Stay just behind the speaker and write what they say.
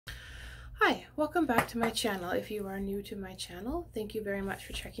Hi, welcome back to my channel. If you are new to my channel, thank you very much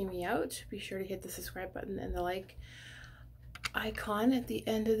for checking me out. Be sure to hit the subscribe button and the like icon at the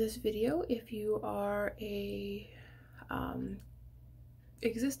end of this video if you are a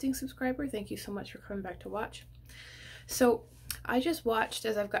existing subscriber. Thank you so much for coming back to watch. So I just watched,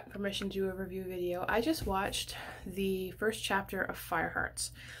 as I've gotten permission to do a review video, I just watched the first chapter of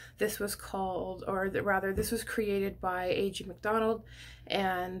Firehearts. This was called, or rather, this was created by A.G.Macdonald,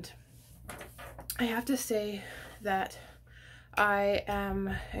 and I have to say that I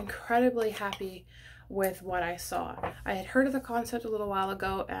am incredibly happy with what I saw. I had heard of the concept a little while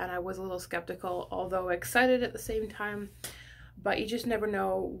ago and I was a little skeptical, although excited at the same time, but you just never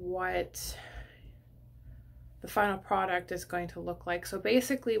know what the final product is going to look like. So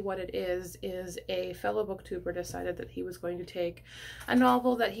basically what it is a fellow booktuber decided that he was going to take a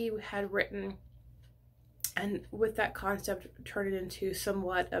novel that he had written and with that concept turn it into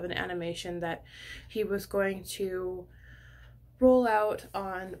somewhat of an animation that he was going to roll out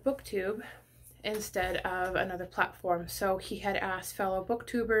on BookTube instead of another platform. So he had asked fellow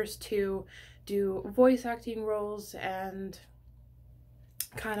booktubers to do voice acting roles and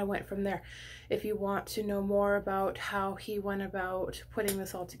kind of went from there. If you want to know more about how he went about putting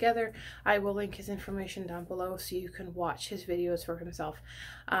this all together, I will link his information down below so you can watch his videos for himself.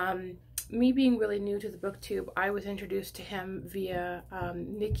 Me being really new to the booktube, I was introduced to him via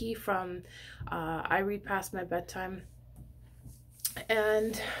Nikki from I Read Past My Bedtime,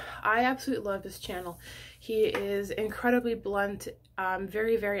 and I absolutely love this channel. He is incredibly blunt,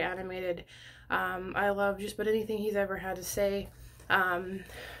 very, very animated. I love just about anything he's ever had to say.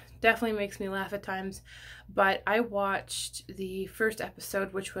 Definitely makes me laugh at times, but I watched the first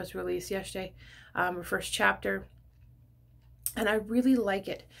episode, which was released yesterday, or first chapter, and I really like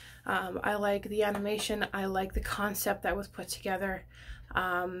it. I like the animation, I like the concept that was put together,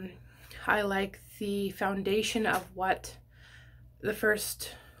 I like the foundation of what the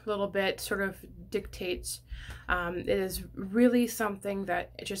first little bit sort of dictates. It is really something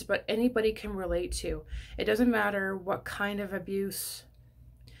that just about anybody can relate to. It doesn't matter what kind of abuse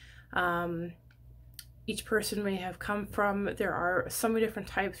each person may have come from. There are so many different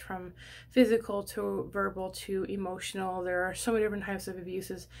types, from physical to verbal to emotional. There are so many different types of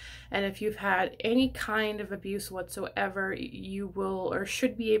abuses, and if you've had any kind of abuse whatsoever, you will or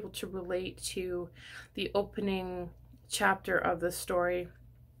should be able to relate to the opening chapter of the story.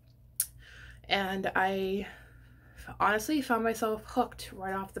 And I honestly found myself hooked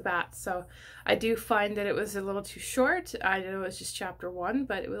right off the bat. So I do find that it was a little too short. I know it was just chapter 1,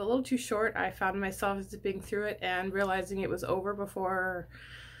 but it was a little too short. I found myself zipping through it and realizing it was over before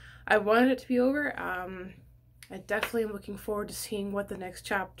I wanted it to be over. I definitely am looking forward to seeing what the next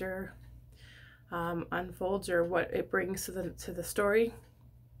chapter unfolds, or what it brings to the story.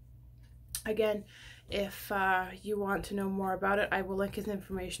 Again, if you want to know more about it, I will link his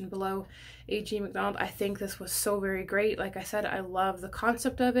information below. A.G.Macdonald, I think this was so very great. Like I said, I love the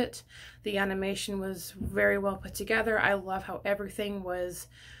concept of it. The animation was very well put together. I love how everything was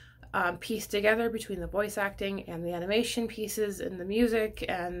pieced together between the voice acting and the animation pieces and the music,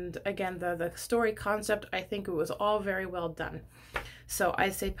 and again the story concept. I think it was all very well done. So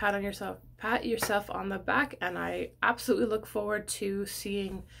I say pat yourself on the back, and I absolutely look forward to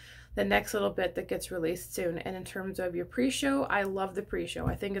seeing the next little bit that gets released soon. And in terms of your pre-show, I love the pre-show.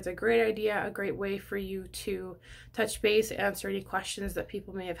 I think it's a great idea, a great way for you to touch base, answer any questions that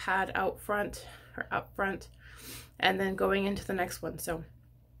people may have had out front, and then going into the next one. So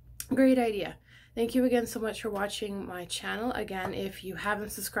great idea. Thank you again so much for watching my channel. Again, if you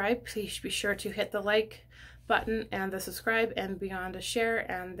haven't subscribed, please be sure to hit the like button and the subscribe and beyond a share.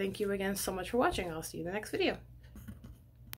 And thank you again so much for watching. I'll see you in the next video.